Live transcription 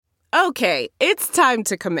Okay, it's time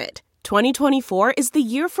to commit. 2024 is the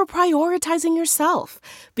year for prioritizing yourself.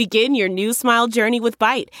 Begin your new smile journey with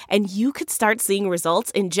Byte, and you could start seeing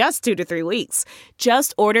results in just 2 to 3 weeks.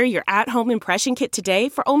 Just order your at-home impression kit today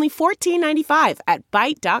for only $14.95 at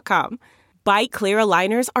Byte.com. Byte Clear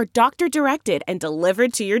aligners are doctor-directed and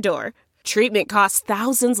delivered to your door. Treatment costs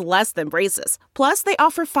thousands less than braces. Plus, they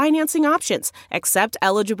offer financing options, accept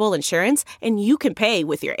eligible insurance, and you can pay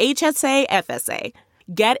with your HSA FSA.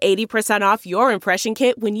 Get 80% off your impression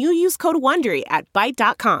kit when you use code WONDERY at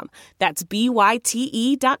Byte.com. That's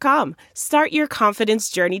BYTE.com. Start your confidence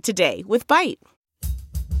journey today with Byte.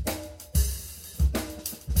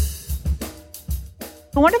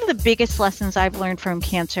 One of the biggest lessons I've learned from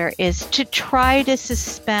cancer is to try to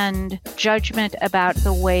suspend judgment about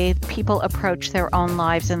the way people approach their own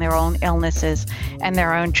lives and their own illnesses and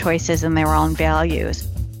their own choices and their own values.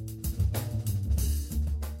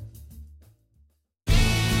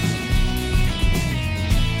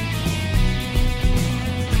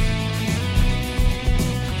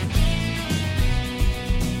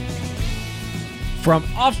 From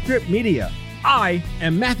Offstrip Media, I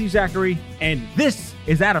am Matthew Zachary, and this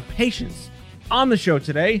is Out of Patience. On the show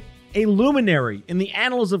today, a luminary in the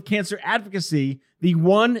annals of cancer advocacy, the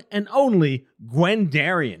one and only Gwen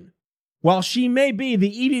Darien. While she may be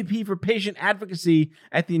the EVP for Patient Advocacy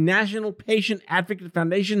at the National Patient Advocate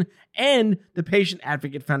Foundation and the Patient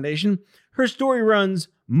Advocate Foundation, her story runs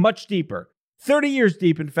much deeper, 30 years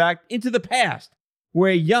deep, in fact, into the past,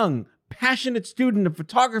 where a young, passionate student of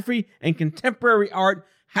photography and contemporary art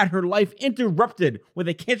had her life interrupted with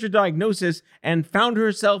a cancer diagnosis and found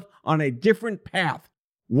herself on a different path,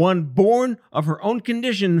 one born of her own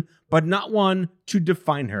condition, but not one to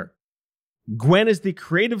define her. Gwen is the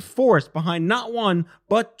creative force behind not one,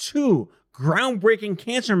 but two groundbreaking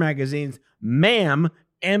cancer magazines, MAM,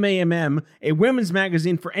 MAMM, a women's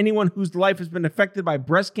magazine for anyone whose life has been affected by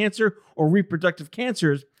breast cancer or reproductive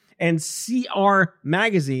cancers, and CR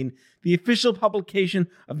Magazine, the official publication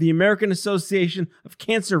of the American Association of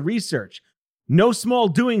Cancer Research. No small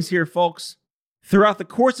doings here, folks. Throughout the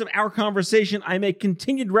course of our conversation, I make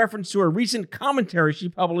continued reference to a recent commentary she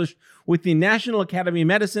published with the National Academy of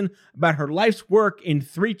Medicine about her life's work in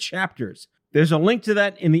 3 chapters. There's a link to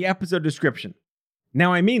that in the episode description.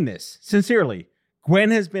 Now, I mean this sincerely.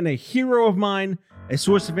 Gwen has been a hero of mine, a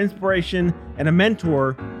source of inspiration, and a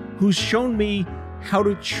mentor who's shown me how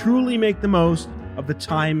to truly make the most of the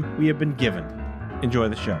time we have been given. Enjoy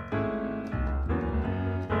the show.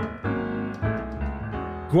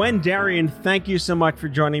 Gwen Darien, thank you so much for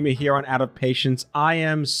joining me here on Out of Patience. I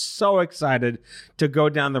am so excited to go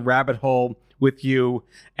down the rabbit hole with you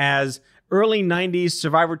as early 90s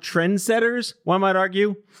survivor trendsetters, one might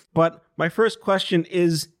argue. But my first question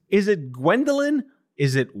is it Gwendolyn?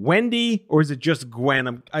 Is it Wendy? Or is it just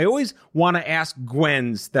Gwen? I always want to ask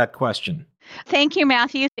Gwens that question. Thank you,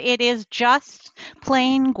 Matthew. It is just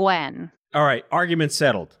plain Gwen. All right, argument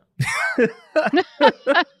settled.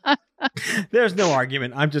 There's no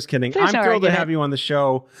argument. I'm just kidding. I'm thrilled to have you on the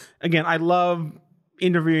show. Again, I love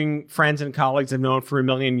interviewing friends and colleagues I've known for a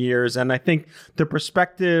million years. And I think the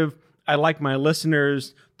perspective I like my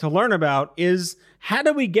listeners to learn about is how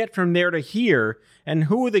do we get from there to here? And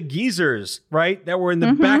who are the geezers, right, that were in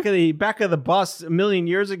the back of the bus a million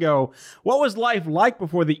years ago? What was life like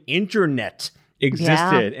before the internet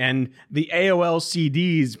existed and the AOL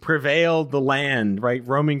CDs prevailed the land, right,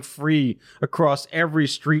 roaming free across every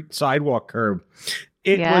street sidewalk curb?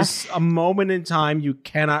 It was a moment in time you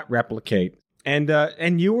cannot replicate.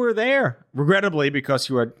 And you were there, regrettably, because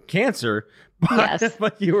you had cancer.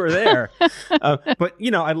 But you were there. But,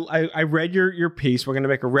 you know, I read your piece. We're going to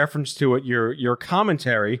make a reference to it, your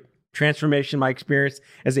commentary, Transformation, My Experience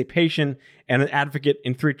as a Patient and an Advocate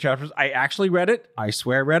in 3 chapters. I actually read it. I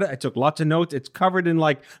swear I read it. I took lots of notes. It's covered in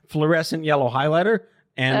like fluorescent yellow highlighter,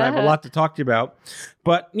 and I have a lot to talk to you about.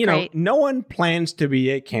 But, you know, no one plans to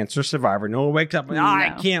be a cancer survivor. No one wakes up and,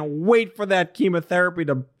 I can't wait for that chemotherapy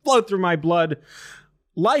to flow through my blood.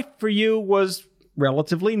 Life for you was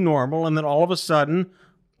relatively normal, and then all of a sudden,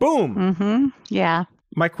 boom. Yeah.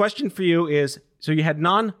 My question for you is, so you had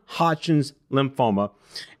non-Hodgkin's lymphoma,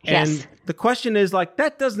 and the question is, like,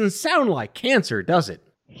 that doesn't sound like cancer, does it?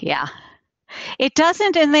 Yeah. It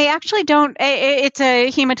doesn't, and they actually don't. It's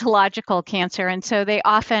a hematological cancer, and so they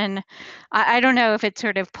often, I don't know if it's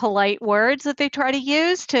sort of polite words that they try to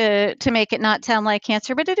use to make it not sound like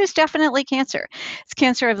cancer, but it is definitely cancer. It's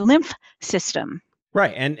cancer of the lymph system.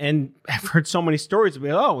 Right. And I've heard so many stories of,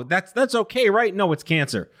 oh, that's okay, right? No, it's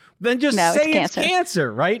cancer. Then just say it's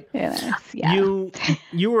cancer, right? Yeah.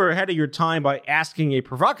 You were ahead of your time by asking a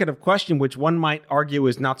provocative question, which one might argue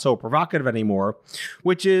is not so provocative anymore,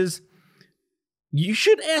 which is, you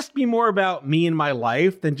should ask me more about me and my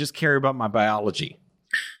life than just care about my biology.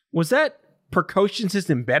 Was that precociousness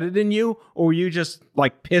embedded in you, or were you just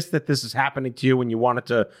like pissed that this is happening to you and you wanted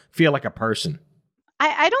to feel like a person?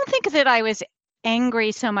 I don't think that I was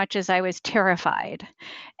angry so much as I was terrified.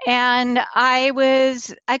 And I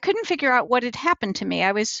couldn't figure out what had happened to me.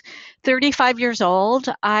 I was 35 years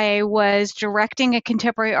old. I was directing a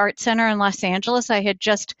contemporary art center in Los Angeles. I had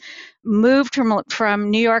just moved from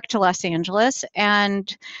New York to Los Angeles,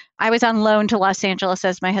 and I was on loan to Los Angeles.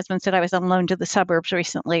 As my husband said, I was on loan to the suburbs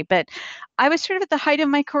recently, but I was sort of at the height of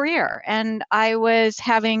my career, and I was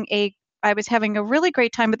having a really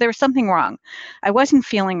great time, but there was something wrong. I wasn't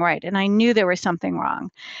feeling right, and I knew there was something wrong.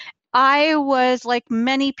 I was like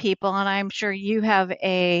many people, and I'm sure you have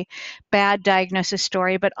a bad diagnosis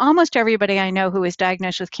story, but almost everybody I know who was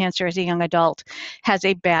diagnosed with cancer as a young adult has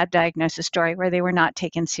a bad diagnosis story where they were not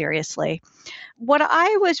taken seriously. What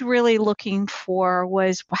I was really looking for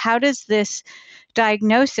was, how does this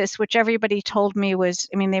diagnosis, which everybody told me was,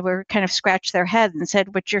 they were kind of scratched their head and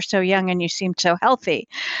said, but you're so young and you seem so healthy.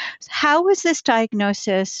 How was this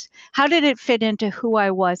diagnosis? How did it fit into who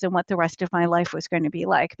I was and what the rest of my life was going to be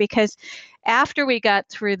like? Because after we got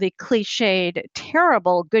through the cliched,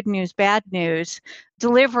 terrible good news, bad news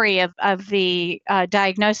delivery of the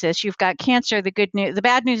diagnosis, you've got cancer. The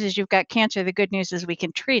bad news is you've got cancer. The good news is we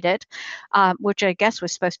can treat it, which I guess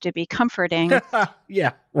was supposed to be comforting.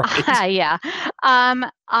 Yeah, right. Yeah.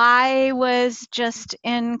 I was just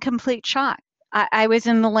in complete shock. I was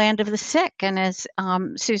in the land of the sick. And as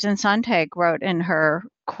Susan Sontag wrote in her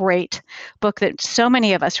great book that so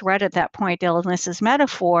many of us read at that point, Illness as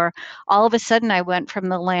Metaphor, all of a sudden I went from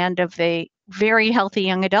the land of the very healthy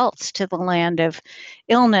young adults to the land of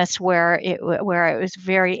illness where it was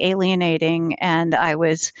very alienating, and I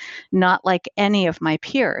was not like any of my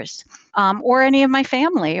peers or any of my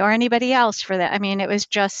family or anybody else for that.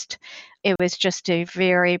 It was just a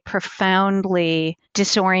very profoundly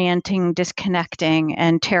disorienting, disconnecting,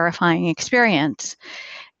 and terrifying experience.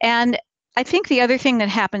 And I think the other thing that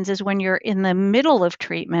happens is when you're in the middle of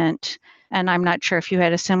treatment, and I'm not sure if you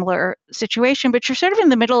had a similar situation, but you're sort of in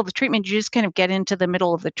the middle of the treatment, you just kind of get into the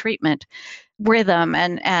middle of the treatment rhythm,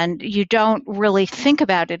 and you don't really think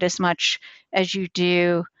about it as much as you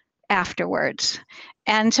do afterwards.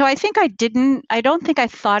 And so I don't think I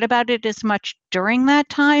thought about it as much during that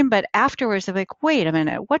time, but afterwards I'm like, wait a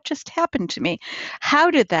minute, what just happened to me? How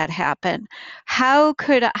did that happen? How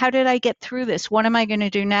did I get through this? What am I going to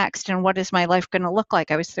do next? And what is my life going to look like?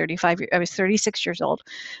 I was 36 years old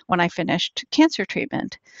when I finished cancer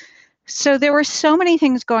treatment. So there were so many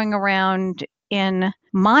things going around in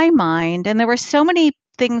my mind, and there were so many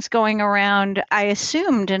things going around, I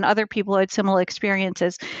assumed, and other people had similar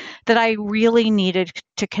experiences, that I really needed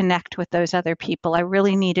to connect with those other people. I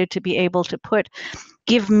really needed to be able to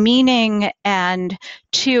give meaning and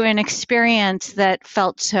to an experience that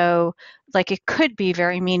felt so like it could be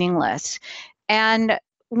very meaningless. And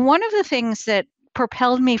one of the things that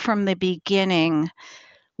propelled me from the beginning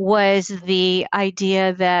was the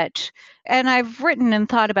idea that, and I've written and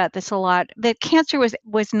thought about this a lot, that cancer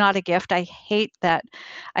was not a gift. I hate that.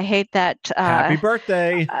 Happy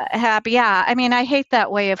birthday. Yeah. I hate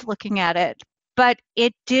that way of looking at it, but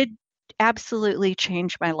it did absolutely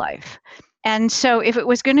change my life. And so if it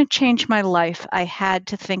was going to change my life, I had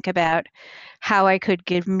to think about how I could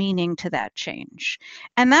give meaning to that change.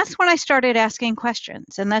 And that's when I started asking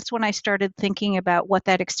questions. And that's when I started thinking about what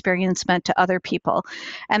that experience meant to other people.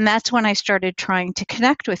 And that's when I started trying to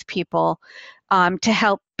connect with people to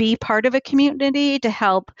help be part of a community, to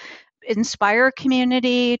help inspire a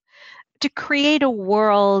community, to create a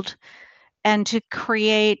world and to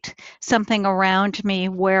create something around me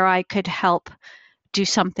where I could help do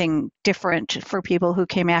something different for people who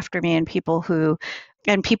came after me and people who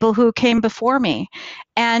came before me.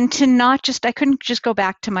 And I couldn't just go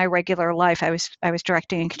back to my regular life. I was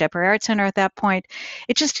directing a contemporary art center at that point.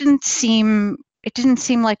 It just didn't seem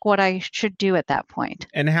like what I should do at that point.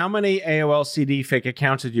 And how many AOL CD fake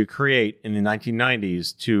accounts did you create in the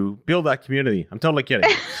 1990s to build that community? I'm totally kidding.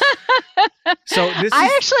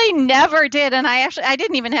 I actually never did. And I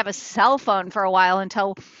didn't even have a cell phone for a while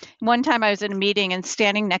until one time I was in a meeting and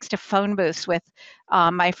standing next to phone booths with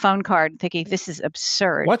my phone card thinking, this is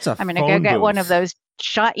absurd. What's a phone booth? I'm going to go get one of those.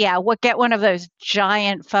 Get one of those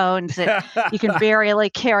giant phones that you can barely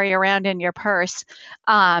carry around in your purse.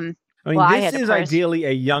 I mean, this is ideally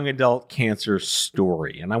a young adult cancer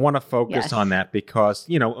story, and I want to focus on that because,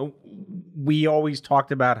 we always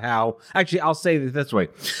talked about how, actually, I'll say it this way.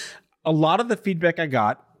 A lot of the feedback I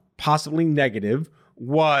got, possibly negative,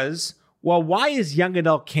 was, well, why is young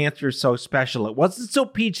adult cancer so special? It wasn't so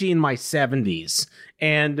peachy in my 70s.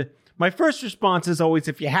 And my first response is always,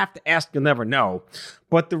 if you have to ask, you'll never know.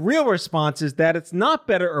 But the real response is that it's not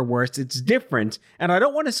better or worse, it's different. And I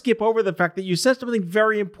don't want to skip over the fact that you said something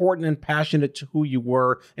very important and passionate to who you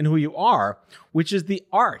were and who you are, which is the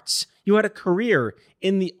arts. You had a career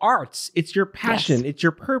in the arts. It's your passion, It's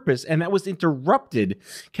your purpose, and that was interrupted.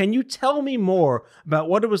 Can you tell me more about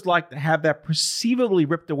what it was like to have that perceivably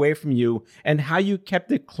ripped away from you and how you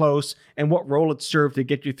kept it close and what role it served to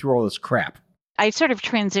get you through all this crap? I sort of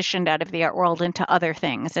transitioned out of the art world into other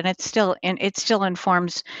things, and it still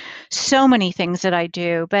informs so many things that I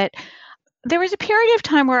do. But there was a period of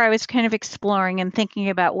time where I was kind of exploring and thinking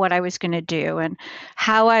about what I was going to do and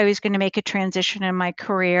how I was going to make a transition in my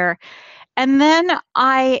career. And then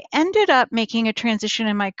I ended up making a transition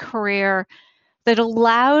in my career that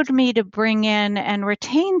allowed me to bring in and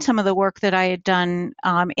retain some of the work that I had done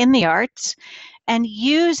in the arts and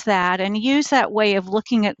use that way of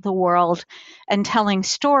looking at the world and telling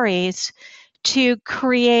stories to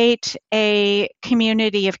create a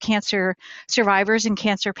community of cancer survivors and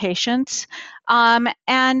cancer patients.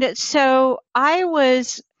 And so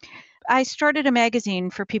I started a magazine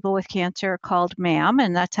for people with cancer called MAM,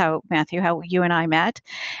 and that's how, Matthew, how you and I met.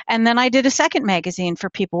 And then I did a second magazine for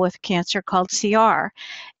people with cancer called CR.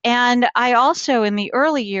 And I also, in the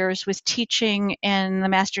early years, was teaching in the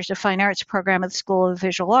Masters of Fine Arts program at the School of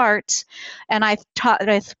Visual Arts. And I taught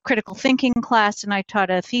a critical thinking class, and I taught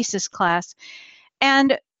a thesis class.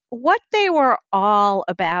 And what they were all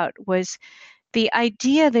about was the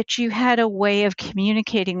idea that you had a way of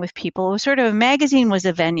communicating with people. It was sort of, a magazine was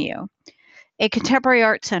a venue. A contemporary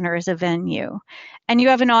art center is a venue. And you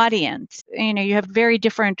have an audience. You have very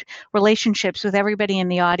different relationships with everybody in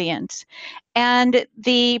the audience. And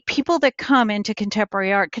the people that come into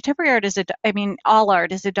contemporary art is all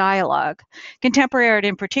art is a dialogue. Contemporary art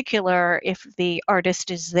in particular, if the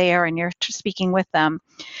artist is there and you're speaking with them,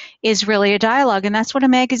 is really a dialogue. And that's what a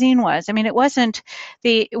magazine was. It wasn't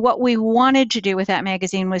what we wanted to do with that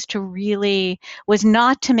magazine was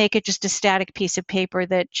not to make it just a static piece of paper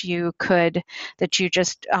that you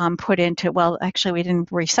just put into, well, actually we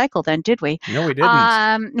didn't recycle then, did we? No, we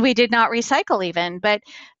didn't. We did not recycle even, but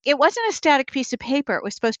it wasn't a static piece of paper. It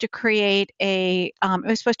was supposed to create a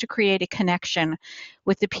connection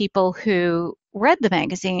with the people who read the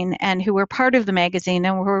magazine and who were part of the magazine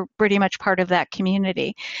and were pretty much part of that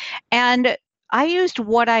community. And I used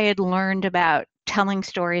what I had learned about telling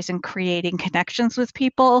stories and creating connections with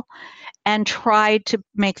people and tried to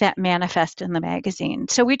make that manifest in the magazine.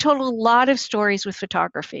 So we told a lot of stories with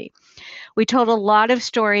photography. We told a lot of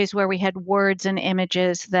stories where we had words and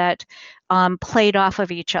images that played off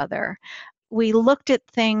of each other. We looked at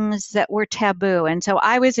things that were taboo. And so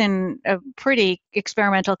I was in a pretty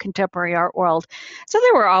experimental contemporary art world. So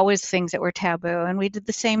there were always things that were taboo. And we did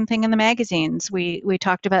the same thing in the magazines. We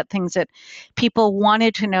talked about things that people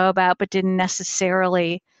wanted to know about, but weren't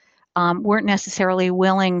necessarily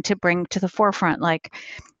willing to bring to the forefront. We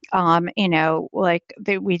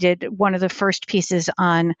did one of the first pieces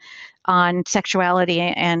on sexuality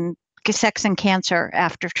and sex and cancer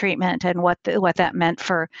after treatment and what that meant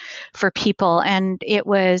for people. And it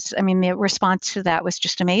was, the response to that was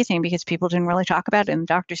just amazing because people didn't really talk about it and the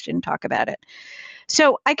doctors didn't talk about it.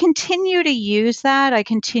 So I continue to use that.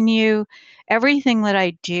 Everything that I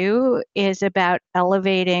do is about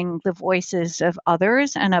elevating the voices of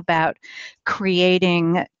others and about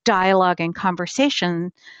creating dialogue and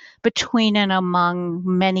conversation between and among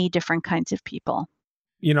many different kinds of people.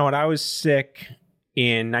 When I was sick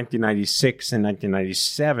in 1996 and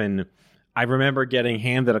 1997, I remember getting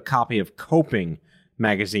handed a copy of Coping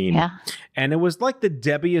magazine. Yeah. And it was like the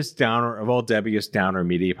Debbie's Downer of all Debbie's Downer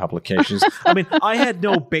media publications. I had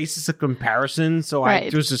no basis of comparison, so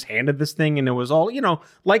right. I was just handed this thing, and it was all,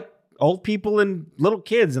 like old people and little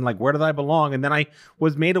kids, and like, where did I belong? And then I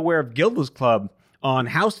was made aware of Gilda's Club on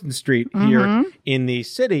Houston Street here in the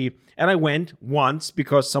city. And I went once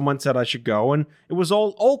because someone said I should go, and it was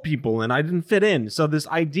all old people and I didn't fit in. So this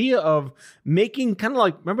idea of making kind of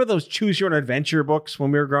like, remember those choose your own adventure books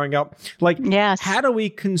when we were growing up? Like, yes. How do we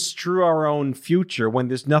construe our own future when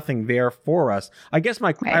there's nothing there for us? I guess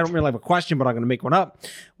I don't really have a question, but I'm going to make one up.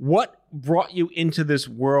 What brought you into this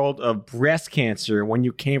world of breast cancer when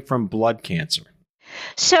you came from blood cancer?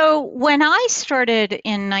 So when I started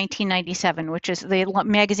in 1997, which is the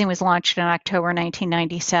magazine was launched in October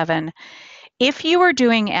 1997, if you were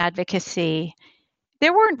doing advocacy,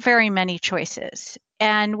 there weren't very many choices.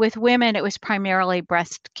 And with women, it was primarily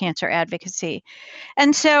breast cancer advocacy.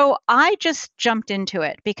 And so I just jumped into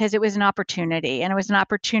it because it was an opportunity, and it was an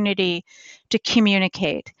opportunity to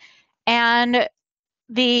communicate. And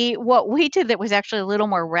what we did that was actually a little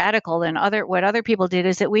more radical than what other people did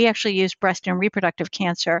is that we actually used breast and reproductive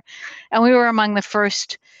cancer. And we were among the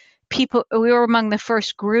first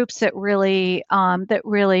groups that really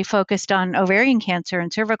focused on ovarian cancer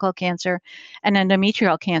and cervical cancer and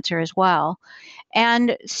endometrial cancer as well.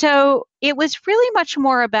 And so it was really much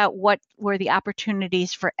more about what were the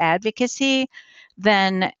opportunities for advocacy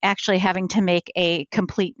than actually having to make a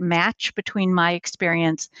complete match between my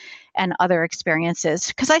experience and other experiences.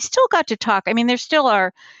 Because I still got to talk. I mean, there still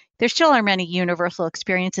are many universal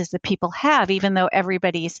experiences that people have, even though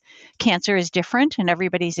everybody's cancer is different and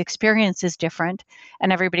everybody's experience is different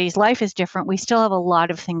and everybody's life is different. We still have a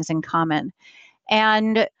lot of things in common.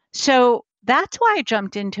 And so that's why I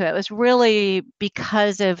jumped into it. It was really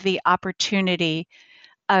because of the opportunity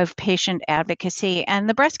of patient advocacy, and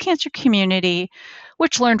the breast cancer community,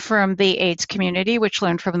 which learned from the AIDS community, which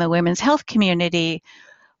learned from the women's health community,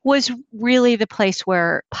 was really the place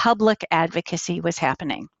where public advocacy was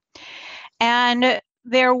happening. And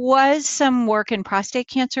there was some work in prostate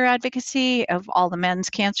cancer advocacy of all the men's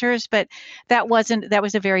cancers, but that was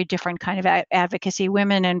a very different kind of advocacy.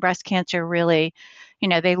 Women in breast cancer really,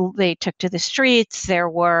 they took to the streets. They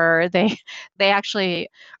actually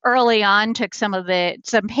early on took some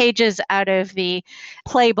pages out of the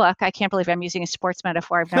playbook. I can't believe I'm using a sports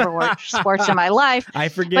metaphor. I've never watched sports in my life. I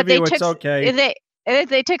forgive you. It's okay.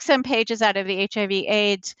 They took some pages out of the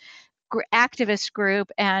HIV/AIDS activist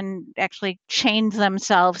group and actually chained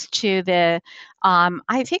themselves to the, I'm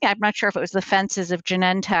not sure if it was the fences of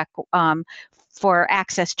Genentech for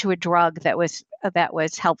access to a drug that was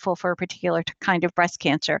helpful for a particular kind of breast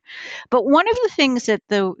cancer. But one of the things that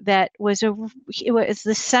was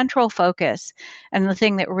the central focus, and the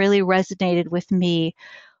thing that really resonated with me,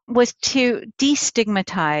 was to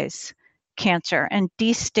destigmatize cancer and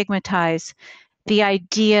destigmatize the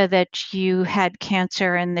idea that you had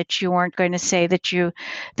cancer and that you weren't going to say that you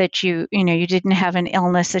didn't have an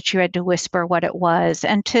illness, that you had to whisper what it was,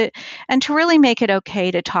 and to really make it okay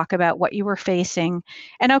to talk about what you were facing,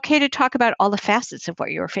 and okay to talk about all the facets of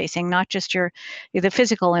what you were facing, not just the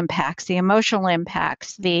physical impacts, the emotional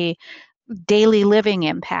impacts, the daily living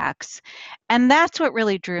impacts. And that's what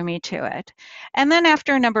really drew me to it. And then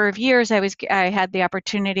after a number of years, I had the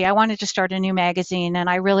opportunity. I wanted to start a new magazine, and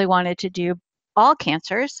I really wanted to do all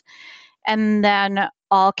cancers, and then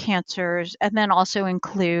all cancers, and then also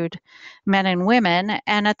include men and women.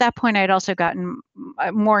 And at that point, I'd also gotten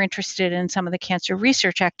more interested in some of the cancer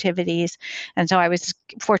research activities. And so I was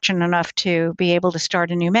fortunate enough to be able to start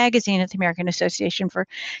a new magazine at the American Association for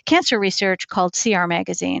Cancer Research called CR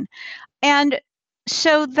Magazine. And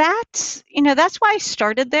so that's why I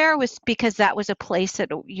started there, was because that was a place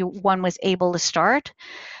that one was able to start.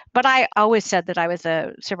 But I always said that I was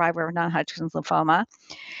a survivor of non-Hodgkin's lymphoma.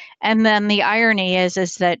 And then the irony is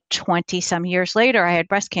that 20 some years later, I had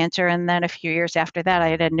breast cancer. And then a few years after that, I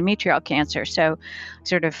had endometrial cancer. So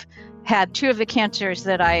sort of had two of the cancers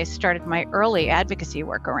that I started my early advocacy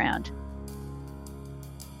work around.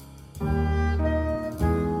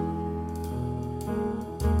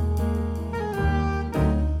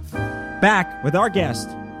 Back with our guest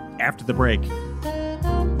after the break.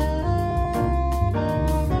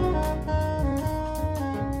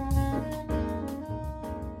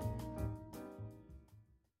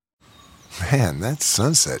 Man, that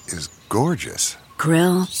sunset is gorgeous.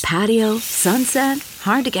 Grill, patio, sunset.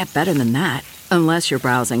 Hard to get better than that. Unless you're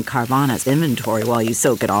browsing Carvana's inventory while you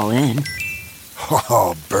soak it all in.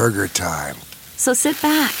 Oh, burger time. So sit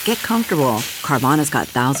back, get comfortable. Carvana's got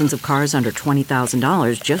thousands of cars under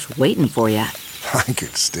 $20,000 just waiting for you. I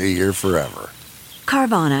could stay here forever.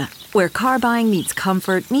 Carvana, where car buying meets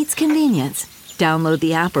comfort meets convenience. Download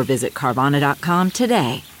the app or visit Carvana.com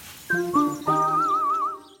today.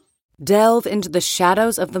 Delve into the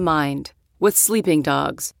shadows of the mind with Sleeping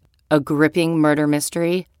Dogs, a gripping murder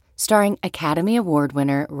mystery starring Academy Award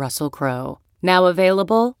winner Russell Crowe. Now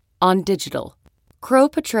available on digital. Crowe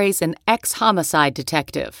portrays an ex-homicide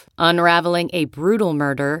detective unraveling a brutal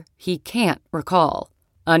murder he can't recall.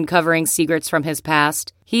 Uncovering secrets from his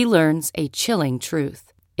past, he learns a chilling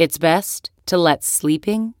truth. It's best to let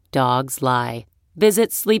sleeping dogs lie. Visit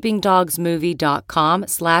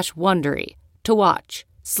sleepingdogsmovie.com/Wondery to watch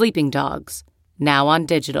Sleeping Dogs, now on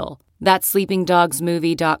digital. That's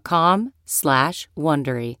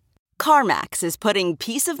sleepingdogsmovie.com/Wondery. CarMax is putting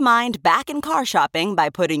peace of mind back in car shopping by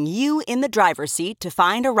putting you in the driver's seat to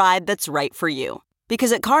find a ride that's right for you.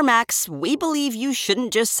 Because at CarMax, we believe you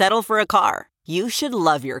shouldn't just settle for a car. You should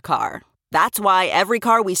love your car. That's why every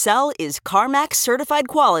car we sell is CarMax certified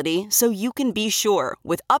quality, so you can be sure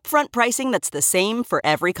with upfront pricing that's the same for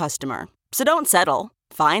every customer. So don't settle.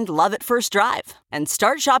 Find love at first drive and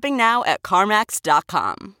start shopping now at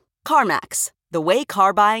CarMax.com. CarMax, the way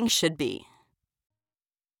car buying should be.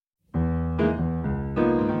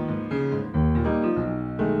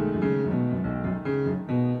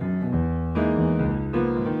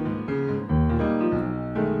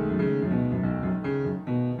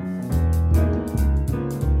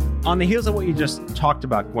 On the heels of what you just talked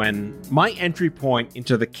about, Gwen, my entry point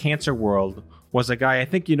into the cancer world was a guy, I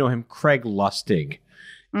think you know him, Craig Lustig.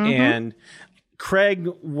 Mm-hmm. And Craig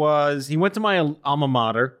he went to my alma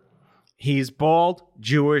mater. He's bald,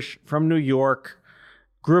 Jewish, from New York,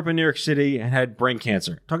 grew up in New York City, and had brain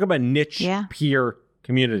cancer. Talk about niche peer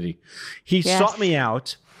community. He sought me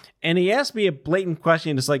out, and he asked me a blatant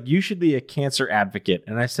question. It's like, you should be a cancer advocate.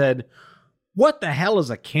 And I said, what the hell is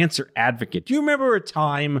a cancer advocate? Do you remember a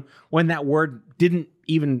time when that word didn't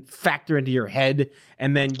even factor into your head?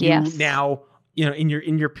 And then you now, in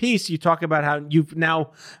your piece, you talk about how you've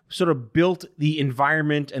now sort of built the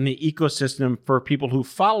environment and the ecosystem for people who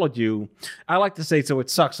followed you. I like to say, so it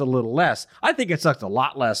sucks a little less. I think it sucks a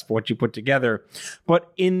lot less for what you put together.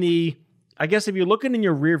 But I guess if you're looking in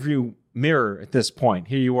your rearview mirror at this point,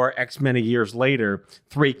 here you are X many years later,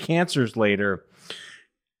 3 cancers later,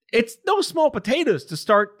 it's no small potatoes to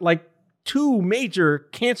start like 2 major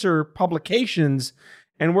cancer publications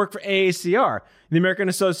and work for AACR, the American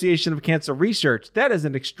Association of Cancer Research. That is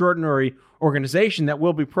an extraordinary organization that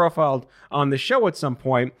will be profiled on the show at some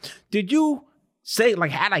point. Did you say,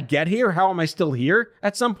 like, how'd I get here? How am I still here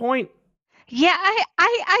at some point? Yeah,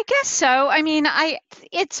 I guess so. I mean,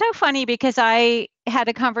 it's so funny because I had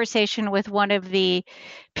a conversation with one of the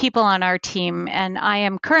people on our team, and I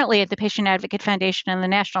am currently at the Patient Advocate Foundation and the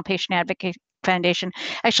National Patient Advocate Foundation,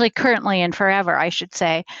 actually currently and forever, I should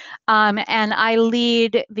say. And I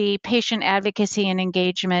lead the patient advocacy and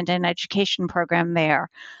engagement and education program there,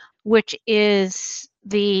 which is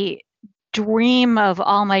the dream of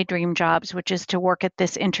all my dream jobs, which is to work at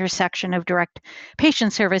this intersection of direct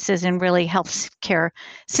patient services and really healthcare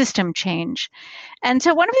system change. And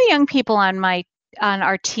so one of the young people on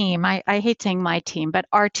our team, I hate saying my team, but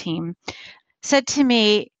our team, said to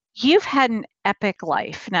me, "You've had an epic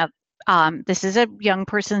life." Now, this is a young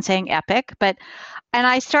person saying epic, and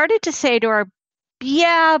I started to say to her,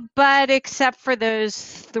 yeah, but except for those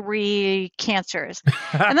 3 cancers.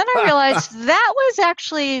 And then I realized that was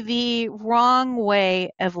actually the wrong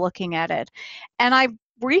way of looking at it. And I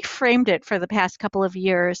reframed it for the past couple of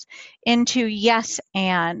years into yes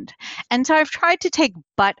and. And so I've tried to take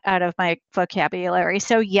but out of my vocabulary.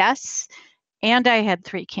 So yes, and I had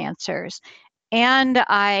 3 cancers. And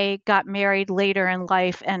I got married later in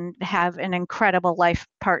life and have an incredible life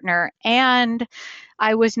partner. And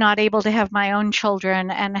I was not able to have my own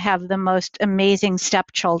children and have the most amazing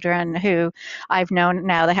stepchildren who I've known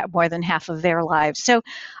now that have more than half of their lives. So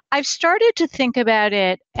I've started to think about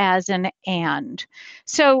it as an and.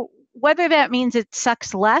 So whether that means it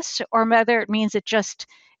sucks less or whether it means it just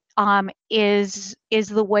is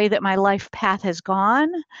the way that my life path has gone,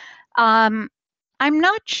 I'm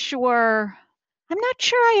not sure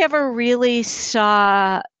I ever really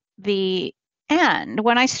saw the end.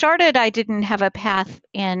 When I started, I didn't have a path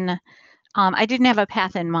in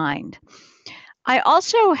mind. I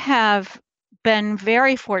also have been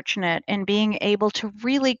very fortunate in being able to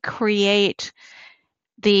really create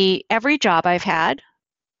every job I've had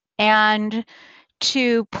and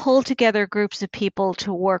to pull together groups of people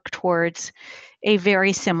to work towards a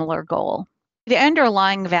very similar goal. The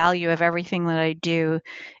underlying value of everything that I do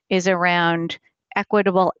is around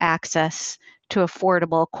equitable access to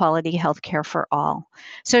affordable quality healthcare for all.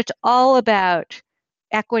 So it's all about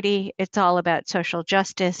equity. It's all about social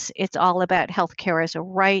justice. It's all about healthcare as a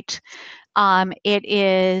right. It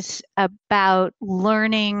is about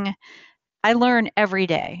learning. I learn every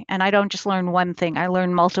day, and I don't just learn one thing. I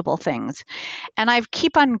learn multiple things. And I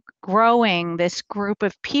keep on growing this group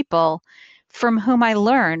of people from whom I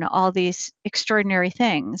learn all these extraordinary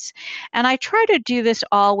things. And I try to do this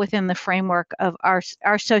all within the framework of our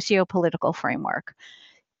socio-political framework,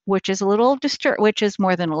 which is which is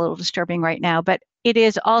more than a little disturbing right now, but it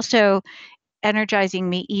is also energizing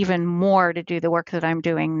me even more to do the work that I'm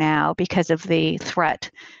doing now because of the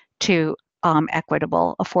threat to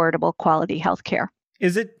equitable, affordable, quality healthcare.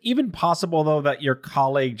 Is it even possible, though, that your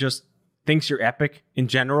colleague just thinks you're epic in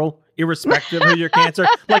general, irrespective of your cancer?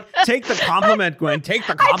 Like, take the compliment, Gwen. Take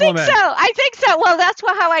the compliment. I think so. Well, that's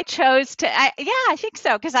how I chose to. I think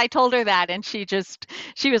so, because I told her that, and she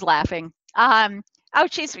was laughing.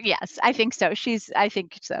 Yes, I think so. I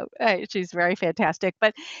think so. She's very fantastic.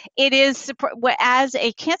 But it is, as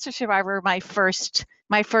a cancer survivor, my first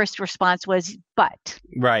response was, but.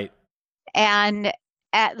 Right. And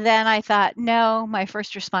then I thought, no, my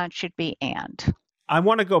first response should be and. I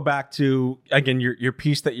want to go back to, again, your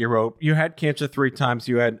piece that you wrote. You had cancer 3 times.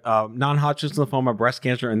 You had non-Hodgkin's lymphoma, breast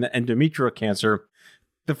cancer, and the endometrial cancer.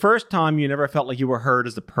 The first time you never felt like you were heard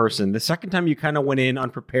as a person. The second time you kind of went in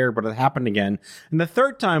unprepared, but it happened again. And the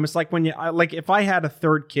third time, it's like if I had a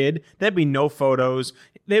third kid, there'd be no photos.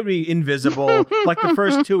 They'd be invisible. Like the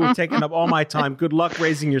first 2 were taking up all my time. Good luck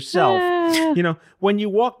raising yourself. When you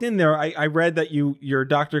walked in there, I read that your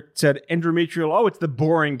doctor said endometrial, it's the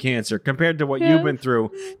boring cancer compared to what you've been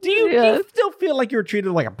through. Do you still feel like you're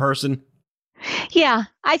treated like a person? Yeah,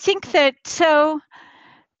 I think that so.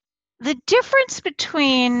 The difference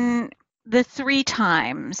between the 3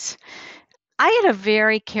 times, I had a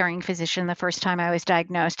very caring physician the first time I was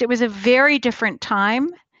diagnosed. It was a very different time,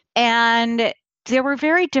 and there were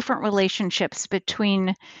very different relationships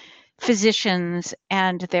between physicians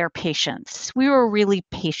and their patients. We were really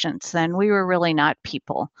patients then. We were really not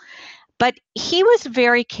people. But he was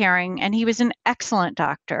very caring, and he was an excellent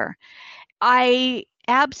doctor. I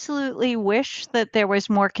absolutely wish that there was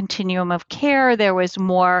more continuum of care. There was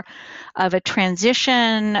more of a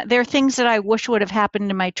transition. There are things that I wish would have happened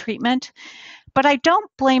in my treatment, but I don't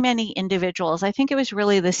blame any individuals. I think it was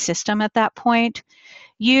really the system at that point.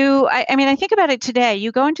 I think about it today.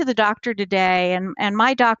 You go into the doctor today, and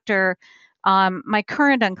my doctor, my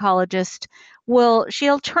current oncologist,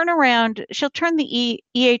 she'll turn the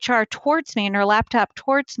EHR towards me and her laptop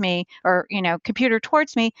towards me, or computer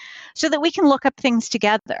towards me, so that we can look up things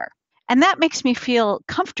together. And that makes me feel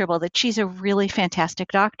comfortable that she's a really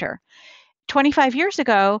fantastic doctor. 25 years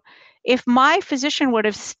ago, if my physician would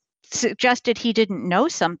have suggested he didn't know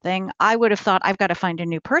something, I would have thought, I've got to find a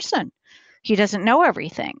new person. He doesn't know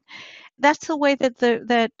everything. That's the way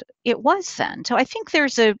that it was then. So I think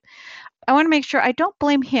I want to make sure I don't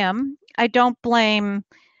blame him. I do blame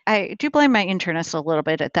my internist a little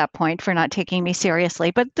bit at that point for not taking me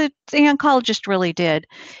seriously, but the oncologist really did.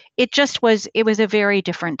 It was a very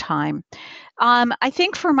different time. I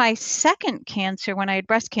think for my second cancer, when I had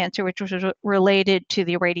breast cancer, which was related to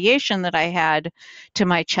the irradiation that I had to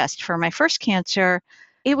my chest for my first cancer,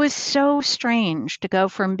 it was so strange to go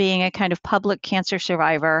from being a kind of public cancer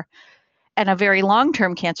survivor and a very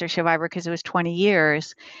long-term cancer survivor, because it was 20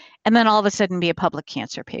 years, and then all of a sudden be a public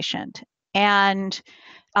cancer patient. And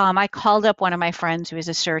I called up one of my friends who is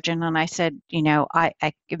a surgeon, and I said,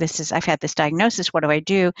 I've had this diagnosis. What do I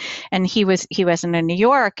do? And he wasn't in New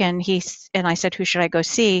York, and I said, who should I go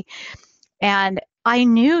see? And I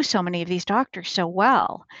knew so many of these doctors so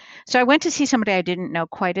well. So I went to see somebody I didn't know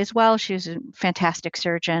quite as well. She was a fantastic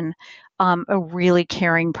surgeon, a really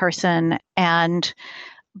caring person.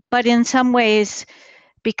 But in some ways,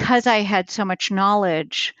 because I had so much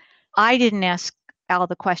knowledge, I didn't ask all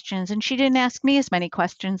the questions, and she didn't ask me as many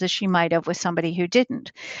questions as she might have with somebody who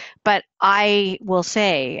didn't. But I will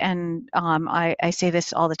say, and I say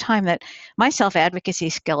this all the time, that my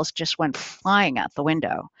self-advocacy skills just went flying out the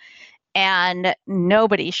window. And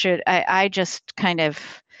nobody should. I just kind of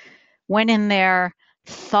went in there,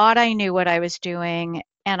 thought I knew what I was doing,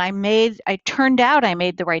 and I turned out I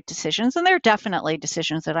made the right decisions. And there are definitely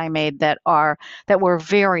decisions that I made that were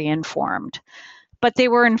very informed, but they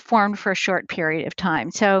were informed for a short period of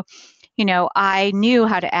time. So, I knew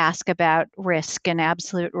how to ask about risk and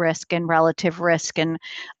absolute risk and relative risk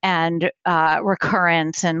and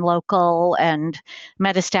recurrence and local and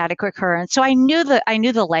metastatic recurrence. So I knew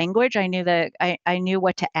the language. I knew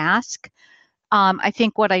what to ask. I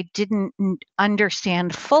think what I didn't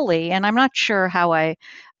understand fully, and I'm not sure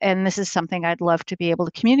and this is something I'd love to be able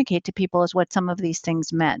to communicate to people, is what some of these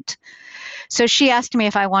things meant. So she asked me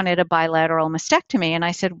if I wanted a bilateral mastectomy, and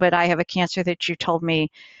I said, but I have a cancer that you told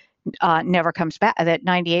me never comes back, that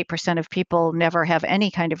 98% of people never have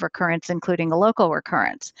any kind of recurrence, including a local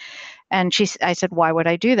recurrence. And I said, why would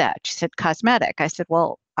I do that? She said, cosmetic. I said,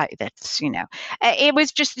 well, it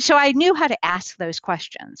was just, so I knew how to ask those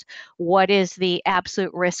questions. What is the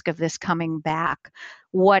absolute risk of this coming back?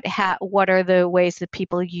 What are the ways that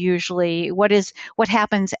people usually, what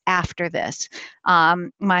happens after this?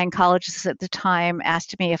 My oncologist at the time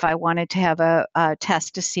asked me if I wanted to have a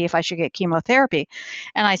test to see if I should get chemotherapy.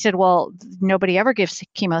 And I said, well, nobody ever gives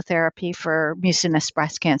chemotherapy for mucinous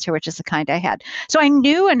breast cancer, which is the kind I had. So I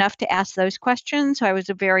knew enough to ask those questions. So I was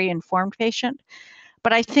a very informed patient.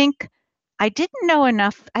 But I think I didn't know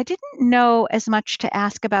enough. I didn't know as much to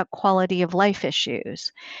ask about quality of life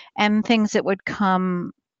issues and things that would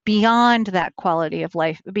come beyond that quality of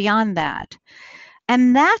life, beyond that.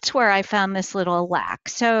 And that's where I found this little lack.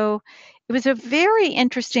 So it was a very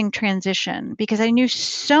interesting transition because I knew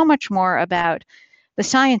so much more about the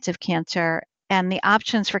science of cancer and the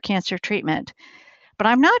options for cancer treatment. But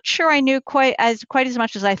I'm not sure I knew quite as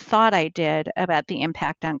much as I thought I did about the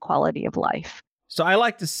impact on quality of life. So I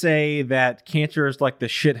like to say that cancer is like the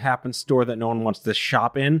shit happens store that no one wants to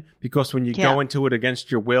shop in, because when you go into it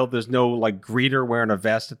against your will, there's no like greeter wearing a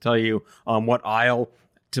vest to tell you what aisle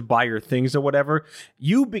to buy your things or whatever.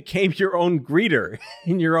 You became your own greeter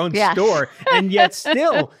in your own store, and yet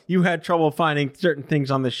still you had trouble finding certain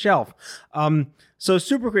things on the shelf. So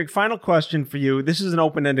super quick, final question for you. This is an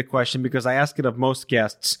open-ended question because I ask it of most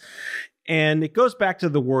guests, and it goes back to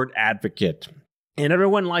the word advocate. And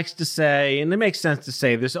everyone likes to say, and it makes sense to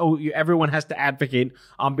say this, everyone has to advocate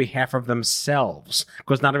on behalf of themselves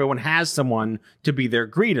because not everyone has someone to be their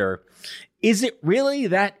greeter. Is it really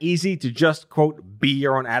that easy to just, quote, be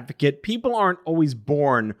your own advocate? People aren't always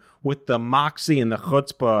born with the moxie and the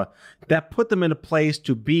chutzpah that put them in a place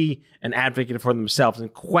to be an advocate for themselves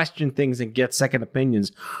and question things and get second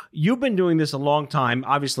opinions. You've been doing this a long time,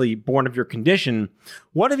 obviously born of your condition.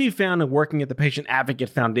 What have you found in working at the Patient Advocate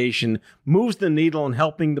Foundation moves the needle in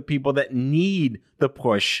helping the people that need the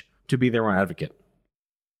push to be their own advocate?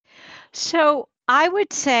 So I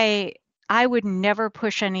would say I would never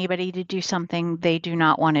push anybody to do something they do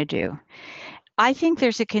not want to do. I think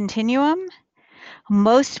there's a continuum.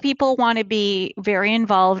 Most people want to be very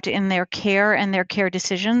involved in their care and their care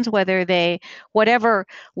decisions, whatever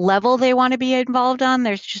level they want to be involved on.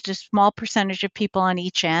 There's just a small percentage of people on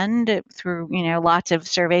each end through, lots of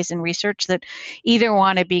surveys and research that either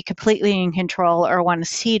want to be completely in control or want to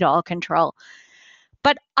cede all control.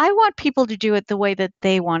 But I want people to do it the way that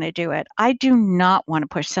they want to do it. I do not want to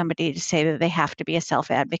push somebody to say that they have to be a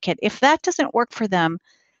self-advocate. If that doesn't work for them,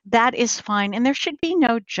 that is fine. And there should be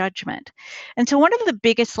no judgment. And so one of the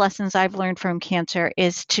biggest lessons I've learned from cancer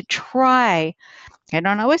is to try, I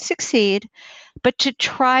don't always succeed, but to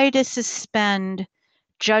try to suspend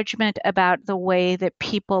judgment about the way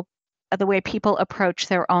people approach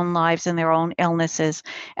their own lives and their own illnesses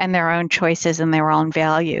and their own choices and their own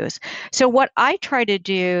values. So what I try to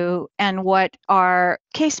do, and what our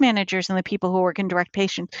case managers and the people who work in direct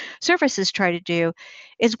patient services try to do,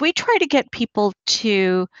 is we try to get people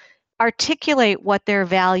to articulate what their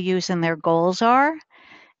values and their goals are,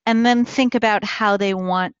 and then think about how they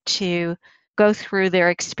want to go through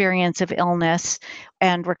their experience of illness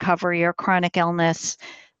and recovery or chronic illness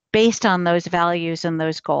based on those values and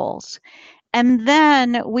those goals. And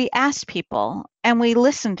then we ask people and we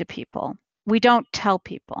listen to people. We don't tell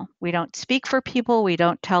people. We don't speak for people. We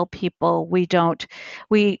don't tell people. We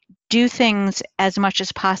do things as much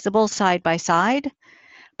as possible side by side.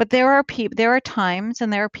 But there are times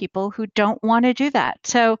and there are people who don't want to do that.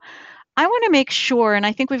 So I want to make sure, and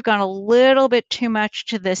I think we've gone a little bit too much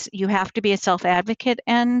to this, you have to be a self-advocate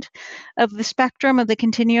end of the spectrum, of the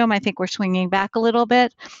continuum. I think we're swinging back a little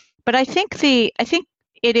bit. But I think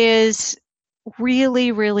it is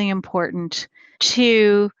really, really important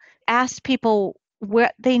to ask people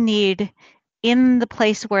what they need in the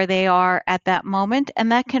place where they are at that moment.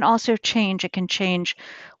 And that can also change. It can change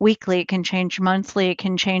weekly, it can change monthly, it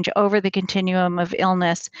can change over the continuum of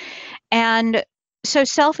illness. And so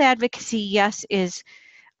self-advocacy, yes, is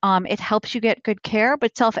it helps you get good care,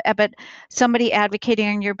 but somebody advocating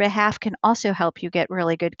on your behalf can also help you get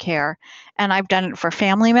really good care. And I've done it for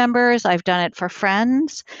family members. I've done it for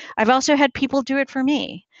friends. I've also had people do it for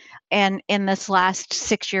me. And in this last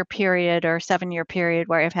 6-year period or 7-year period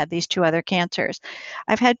where I've had these 2 other cancers,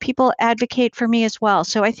 I've had people advocate for me as well.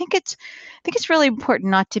 So I think it's really important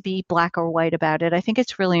not to be black or white about it. I think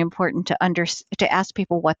it's really important to ask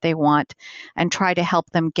people what they want and try to help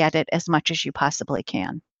them get it as much as you possibly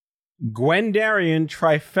can. Gwen Darian,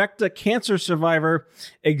 trifecta cancer survivor,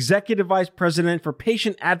 Executive Vice President for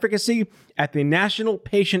Patient Advocacy at the National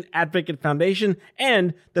Patient Advocate Foundation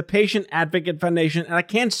and the Patient Advocate Foundation. And I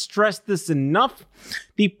can't stress this enough,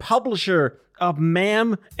 the publisher of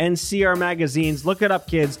MAM and CR magazines. Look it up,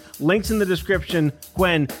 kids. Links in the description.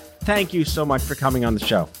 Gwen, thank you so much for coming on the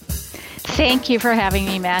show. Thank you for having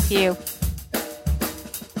me, Matthew.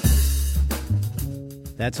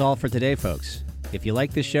 That's all for today, folks. If you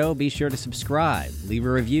like the show, be sure to subscribe, leave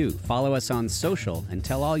a review, follow us on social, and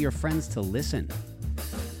tell all your friends to listen.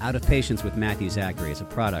 Out of Patience with Matthew Zachary is a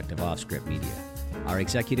product of Offscript Media. Our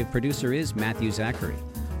executive producer is Matthew Zachary.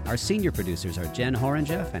 Our senior producers are Jen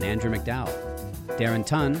Horangeff and Andrew McDowell. Darren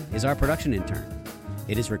Tunn is our production intern.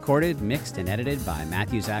 It is recorded, mixed, and edited by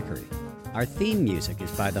Matthew Zachary. Our theme music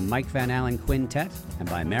is by the Mike Van Allen Quintet and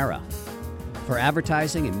by Mara. For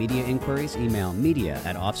advertising and media inquiries, email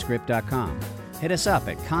media@offscript.com. Hit us up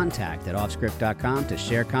at contact@offscript.com to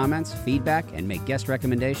share comments, feedback, and make guest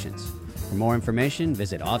recommendations. For more information,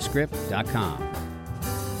 visit offscript.com.